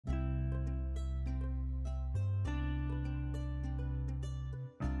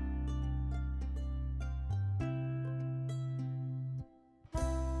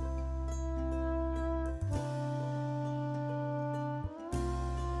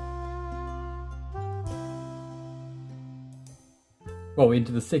Well,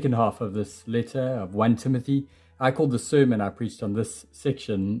 into the second half of this letter of 1 Timothy, I called the sermon I preached on this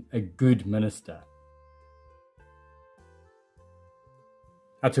section, A Good Minister.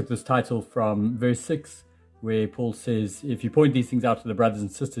 I took this title from verse 6, where Paul says, if you point these things out to the brothers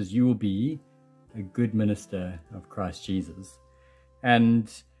and sisters, you will be a good minister of Christ Jesus.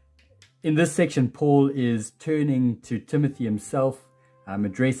 And in this section, Paul is turning to Timothy himself,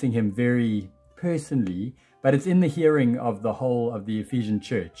 addressing him very personally, but it's in the hearing of the whole of the Ephesian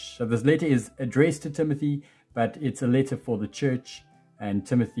church. So this letter is addressed to Timothy, but it's a letter for the church, and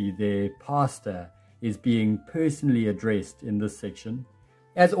Timothy, their pastor, is being personally addressed in this section.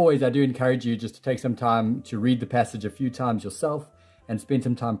 As always, I do encourage you just to take some time to read the passage a few times yourself and spend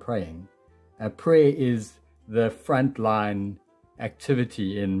some time praying. Prayer is the frontline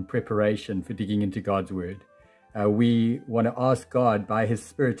activity in preparation for digging into God's word. We want to ask God by his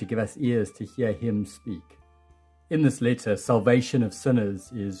Spirit to give us ears to hear him speak. In this letter, salvation of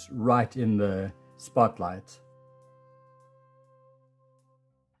sinners is right in the spotlight.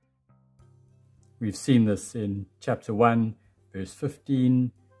 We've seen this in chapter 1, verse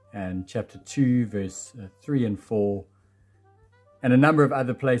 15, and chapter 2, verse 3 and 4, and a number of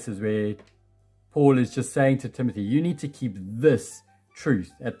other places where Paul is just saying to Timothy, you need to keep this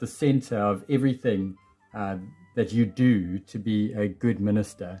truth at the center of everything that you do to be a good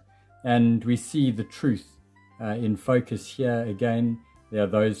minister. And we see the truth in focus here again. There are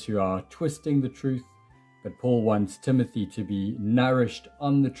those who are twisting the truth, but Paul wants Timothy to be nourished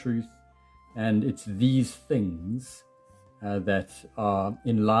on the truth, and it's these things that are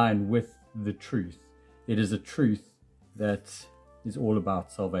in line with the truth. It is a truth that is all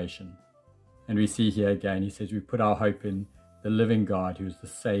about salvation. And we see here again, he says, we put our hope in the living God, who is the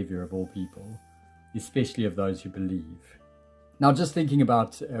Savior of all people, especially of those who believe. Now, just thinking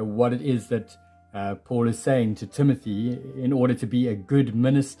about what it is that Paul is saying to Timothy, in order to be a good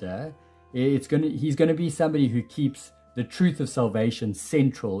minister, he's going to be somebody who keeps the truth of salvation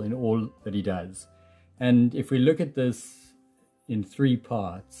central in all that he does. And if we look at this in three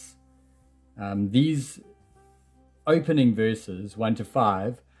parts, these opening verses 1 to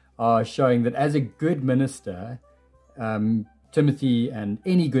 5 are showing that as a good minister, Timothy and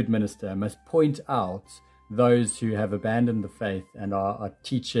any good minister must point out those who have abandoned the faith and are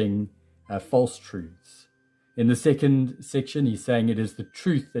teaching false truths. In the second section, he's saying it is the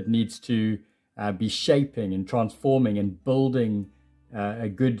truth that needs to be shaping and transforming and building a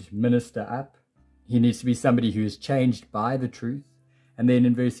good minister up. He needs to be somebody who is changed by the truth. And then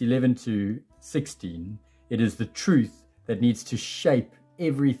in verse 11 to 16, it is the truth that needs to shape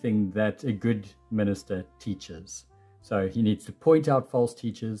everything that a good minister teaches. So he needs to point out false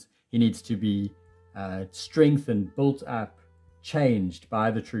teachers. He needs to be strengthened, built up, changed by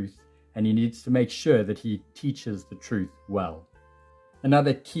the truth. And he needs to make sure that he teaches the truth well.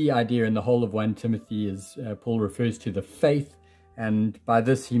 Another key idea in the whole of 1 Timothy is Paul refers to the faith, and by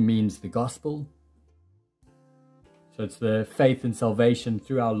this he means the gospel. So it's the faith and salvation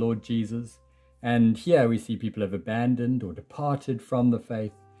through our Lord Jesus. And here we see people have abandoned or departed from the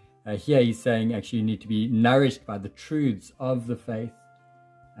faith. Here he's saying actually you need to be nourished by the truths of the faith.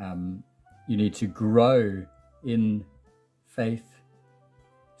 You need to grow in faith.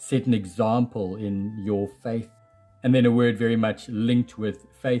 Set an example in your faith. And then a word very much linked with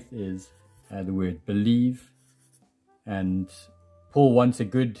faith is the word believe. And Paul wants a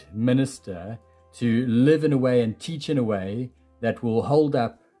good minister to live in a way and teach in a way that will hold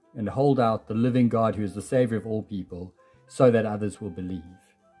up and hold out the living God who is the Savior of all people, so that others will believe.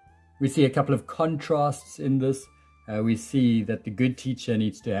 We see a couple of contrasts in this. We see that the good teacher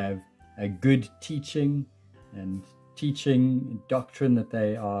needs to have a good teaching and teaching doctrine that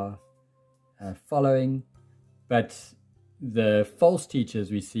they are following. But the false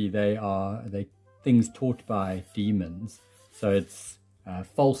teachers, we see they things taught by demons. So it's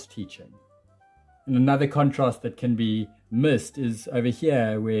false teaching. And another contrast that can be missed is over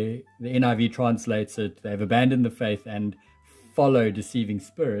here where the NIV translates it, they've abandoned the faith and follow deceiving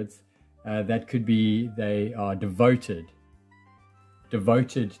spirits. That could be they are devoted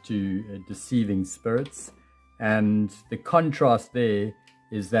to deceiving spirits. And the contrast there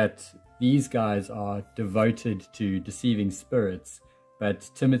is that these guys are devoted to deceiving spirits, but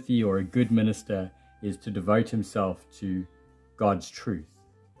Timothy, or a good minister, is to devote himself to God's truth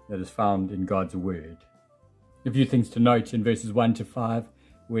that is found in God's word. A few things to note in verses 1 to 5,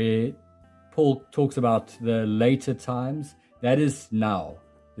 where Paul talks about the later times. That is now,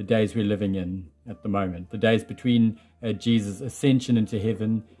 the days we're living in at the moment, the days between Jesus' ascension into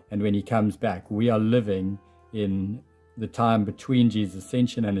heaven and when he comes back. We are living in the time between Jesus'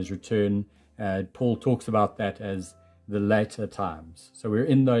 ascension and his return. Paul talks about that as the later times. So we're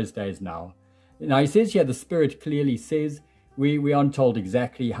in those days now. Now he says here, the Spirit clearly says, we aren't told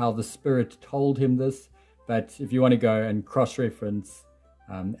exactly how the Spirit told him this, but if you want to go and cross-reference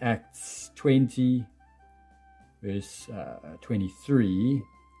Acts 20, verse 23,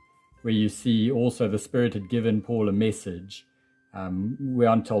 where you see also the Spirit had given Paul a message. We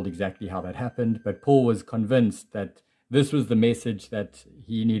aren't told exactly how that happened, but Paul was convinced that this was the message that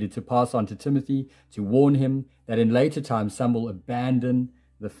he needed to pass on to Timothy, to warn him that in later times some will abandon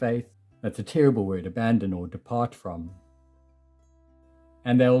the faith. That's a terrible word, abandon or depart from.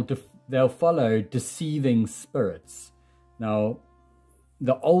 And they'll follow deceiving spirits. Now,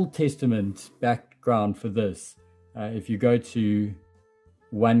 the Old Testament background for this, if you go to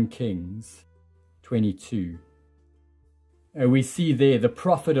 1 Kings 22, we see there the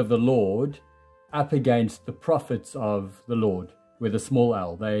prophet of the Lord up against the prophets of the Lord with a small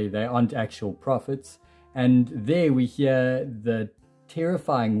l. They aren't actual prophets. And there we hear the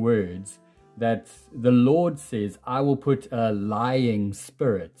terrifying words that the Lord says, I will put a lying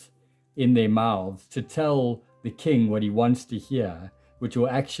spirit in their mouths to tell the king what he wants to hear, which will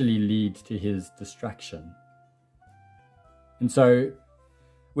actually lead to his destruction. And so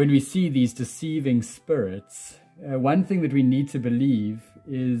when we see these deceiving spirits, one thing that we need to believe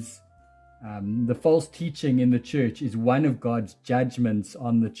is the false teaching in the church is one of God's judgments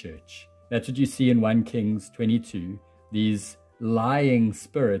on the church. That's what you see in 1 Kings 22. These lying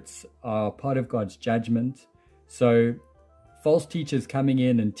spirits are part of God's judgment. So false teachers coming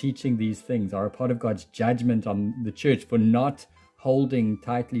in and teaching these things are a part of God's judgment on the church for not holding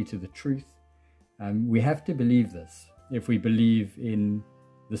tightly to the truth. We have to believe this if we believe in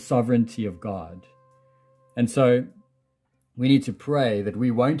the sovereignty of God. And so we need to pray that we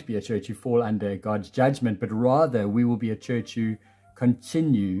won't be a church who fall under God's judgment, but rather we will be a church who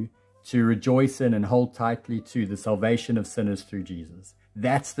continue to rejoice in and hold tightly to the salvation of sinners through Jesus.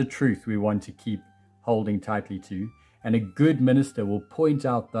 That's the truth we want to keep holding tightly to. And a good minister will point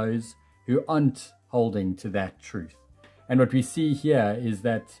out those who aren't holding to that truth. And what we see here is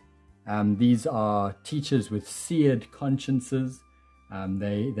that these are teachers with seared consciences.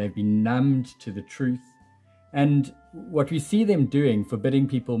 They've been numbed to the truth. And what we see them doing, forbidding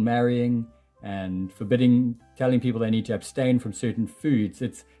people marrying and telling people they need to abstain from certain foods,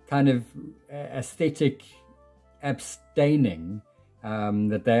 it's kind of aesthetic abstaining,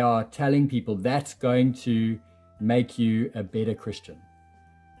 that they are telling people that's going to make you a better Christian.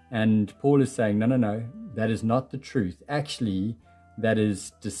 And Paul is saying, no, that is not the truth. Actually, that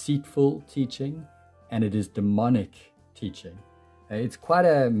is deceitful teaching and it is demonic teaching. It's quite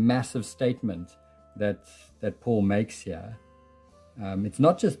a massive statement that Paul makes here. It's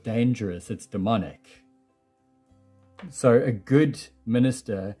not just dangerous, it's demonic. So a good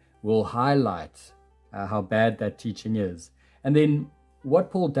minister will highlight how bad that teaching is. And then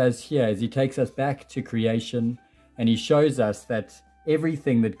what Paul does here is he takes us back to creation and he shows us that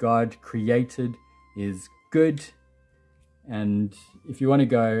everything that God created is good. And if you want to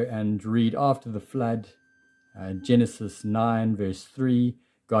go and read after the flood, Genesis 9 verse 3,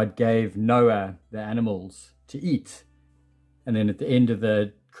 God gave Noah the animals to eat. And then at the end of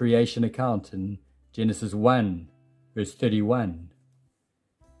the creation account in Genesis 1 verse 31,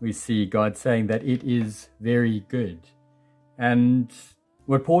 we see God saying that it is very good. And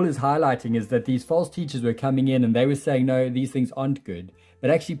what Paul is highlighting is that these false teachers were coming in and they were saying, no, these things aren't good. But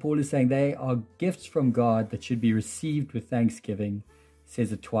actually Paul is saying they are gifts from God that should be received with thanksgiving. He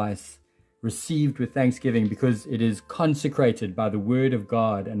says it twice, received with thanksgiving, because it is consecrated by the word of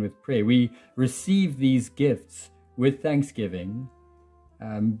God and with prayer. We receive these gifts with thanksgiving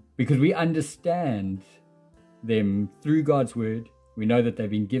because we understand them through God's word. We know that they've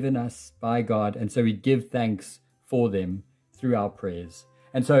been given us by God, and so we give thanks for them through our prayers.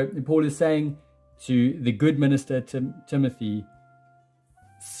 And so Paul is saying to the good minister Timothy,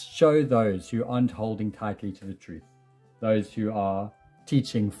 show those who aren't holding tightly to the truth, those who are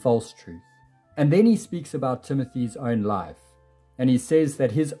teaching false truth. And then he speaks about Timothy's own life, and he says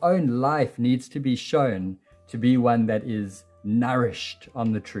that his own life needs to be shown to be one that is nourished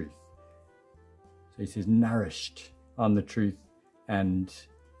on the truth. So he says nourished on the truth, and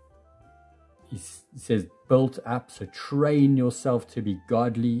he says built up, so train yourself to be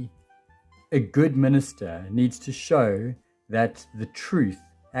godly. A good minister needs to show that the truth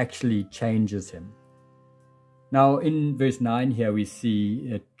actually changes him. Now in verse 9 here we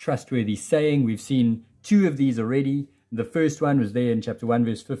see a trustworthy saying. We've seen two of these already. The first one was there in chapter 1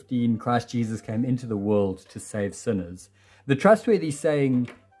 verse 15. Christ Jesus came into the world to save sinners. The trustworthy saying,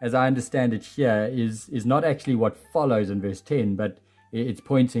 as I understand it here, is not actually what follows in verse 10, but it's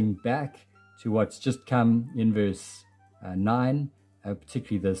pointing back to what's just come in verse 9,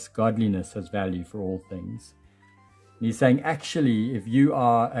 particularly this godliness has value for all things. And he's saying, actually, if you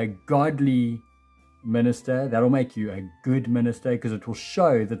are a godly minister, that'll make you a good minister, because it will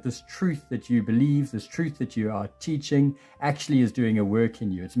show that this truth that you believe, this truth that you are teaching, actually is doing a work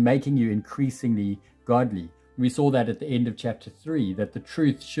in you. It's making you increasingly godly. We saw that at the end of chapter 3, that the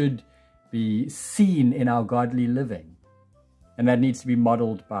truth should be seen in our godly living. And that needs to be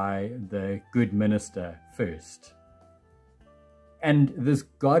modeled by the good minister first. And this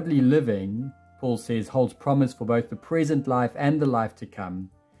godly living, Paul says, holds promise for both the present life and the life to come.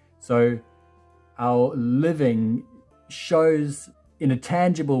 So our living shows in a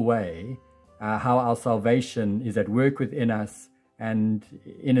tangible way how our salvation is at work within us, and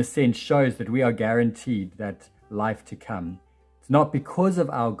in a sense shows that we are guaranteed that life to come. It's not because of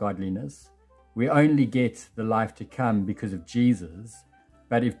our godliness. We only get the life to come because of Jesus.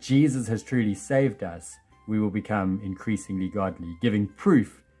 But if Jesus has truly saved us, we will become increasingly godly, giving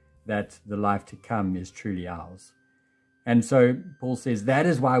proof that the life to come is truly ours. And so Paul says that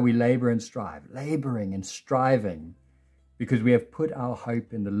is why we labor and strive, laboring and striving, because we have put our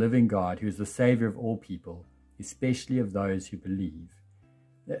hope in the living God, who is the Savior of all people, especially of those who believe.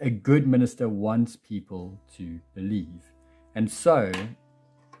 A good minister wants people to believe. And so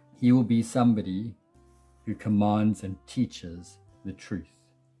he will be somebody who commands and teaches the truth.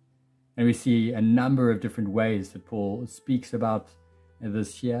 And we see a number of different ways that Paul speaks about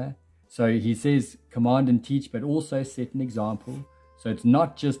this here. So he says command and teach, but also set an example. So it's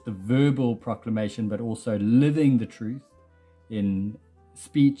not just the verbal proclamation, but also living the truth in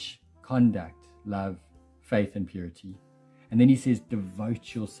speech, conduct, love, faith, and purity. And then he says,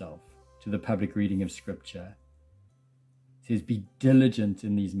 devote yourself to the public reading of Scripture. He says, be diligent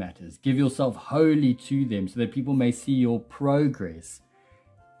in these matters. Give yourself wholly to them so that people may see your progress.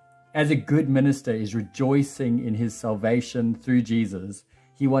 As a good minister is rejoicing in his salvation through Jesus,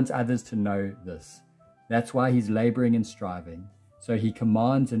 he wants others to know this. That's why he's laboring and striving. So he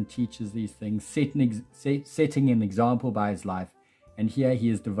commands and teaches these things, setting an example by his life. And here he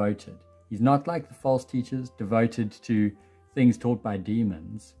is devoted. He's not like the false teachers, devoted to things taught by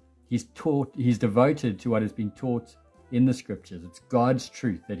demons. He's devoted to what has been taught in the Scriptures. It's God's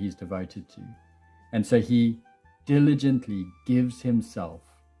truth that he's devoted to. And so he diligently gives himself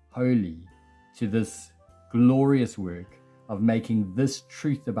wholly to this glorious work of making this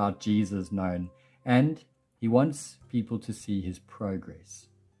truth about Jesus known. And he wants people to see his progress.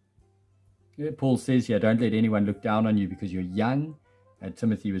 Paul says here, don't let anyone look down on you because you're young.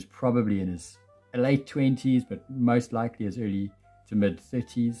 Timothy was probably in his late 20s, but most likely his early to mid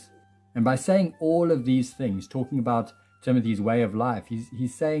 30s. And by saying all of these things, talking about Timothy's way of life,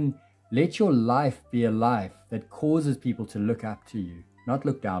 he's saying, let your life be a life that causes people to look up to you, not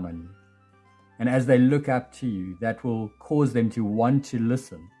look down on you. And as they look up to you, that will cause them to want to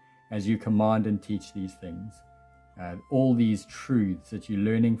listen as you command and teach these things. All these truths that you're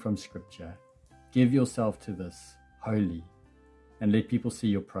learning from Scripture. Give yourself to this wholly and let people see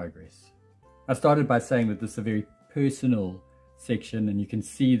your progress. I started by saying that this is a very personal section, and you can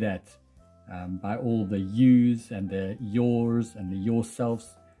see that by all the yous and the yours and the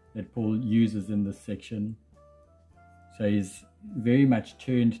yourselves that Paul uses in this section. So he's very much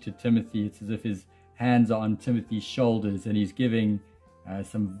turned to Timothy. It's as if his hands are on Timothy's shoulders, and he's giving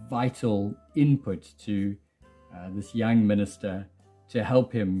some vital input to this young minister to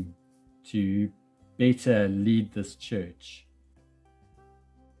help him to better lead this church.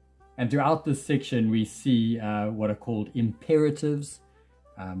 And throughout this section, we see what are called imperatives.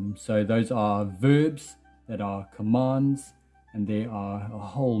 So those are verbs that are commands, and there are a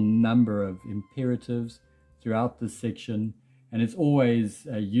whole number of imperatives throughout this section. And it's always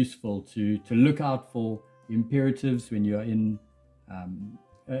useful to look out for imperatives when you're in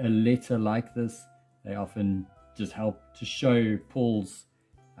a letter like this. They often just help to show Paul's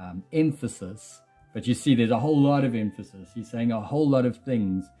emphasis. But you see there's a whole lot of emphasis. He's saying a whole lot of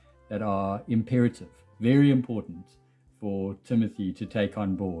things that are imperative, very important for Timothy to take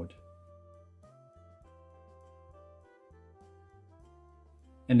on board.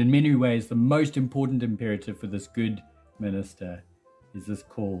 And in many ways, the most important imperative for this good minister is this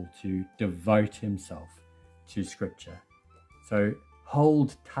call to devote himself to Scripture. So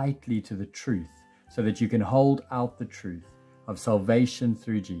hold tightly to the truth so that you can hold out the truth of salvation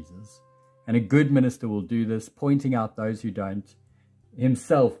through Jesus. And a good minister will do this, pointing out those who don't,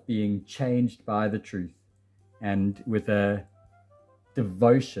 himself being changed by the truth, and with a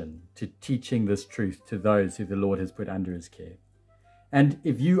devotion to teaching this truth to those who the Lord has put under his care. And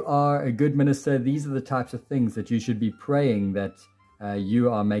if you are a good minister, these are the types of things that you should be praying that you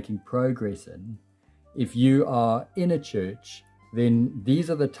are making progress in. if you are in a church, then these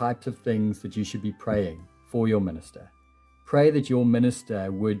are the types of things that you should be praying for your minister. Pray that your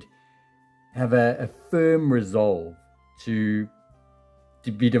minister would have a firm resolve to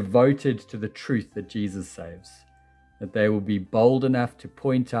be devoted to the truth that Jesus saves, that they will be bold enough to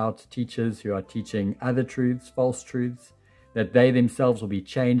point out teachers who are teaching other truths, false truths, that they themselves will be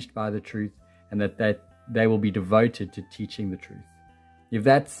changed by the truth, and that they will be devoted to teaching the truth. If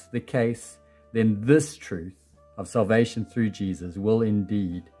that's the case, then this truth of salvation through Jesus will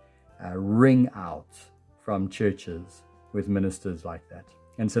indeed ring out from churches with ministers like that.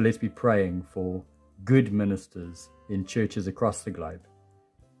 And so let's be praying for good ministers in churches across the globe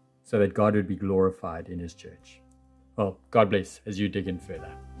so that God would be glorified in his church. Well, God bless as you dig in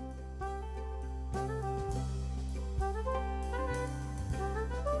further.